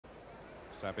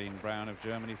Sabine Braun of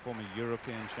Germany, former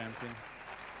European champion.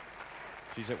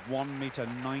 She's at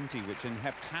 1.90 m, which in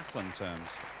heptathlon terms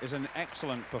is an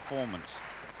excellent performance.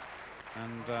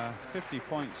 And 50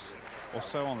 points or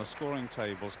so on the scoring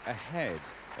tables ahead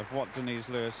of what Denise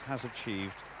Lewis has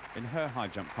achieved in her high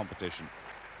jump competition.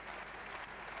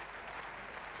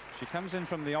 She comes in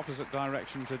from the opposite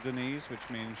direction to Denise, which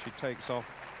means she takes off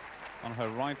on her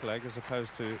right leg as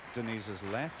opposed to Denise's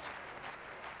left.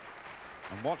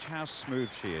 And watch how smooth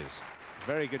she is.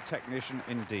 Very good technician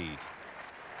indeed.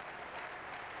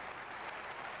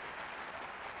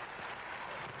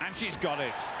 And she's got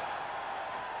it.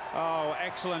 Oh,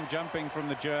 excellent jumping from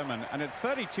the German. And at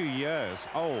 32 years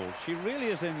old, she really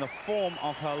is in the form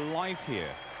of her life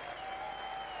here.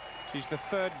 She's the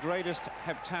third greatest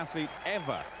heptathlete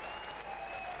ever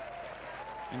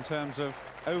in terms of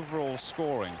overall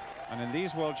scoring. And in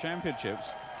these World Championships,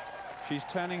 she's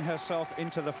turning herself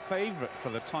into the favorite for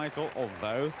the title,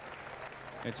 although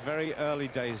it's very early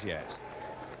days yet.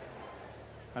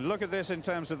 And look at this in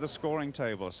terms of the scoring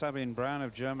table. Sabine Braun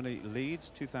of Germany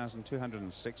leads,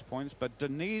 2,206 points, but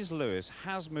Denise Lewis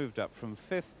has moved up from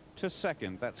 5th to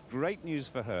 2nd. That's great news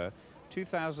for her.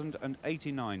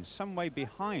 2,089, some way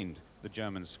behind the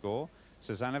German score.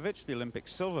 Sazanovich, the Olympic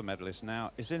silver medalist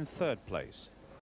now, is in 3rd place.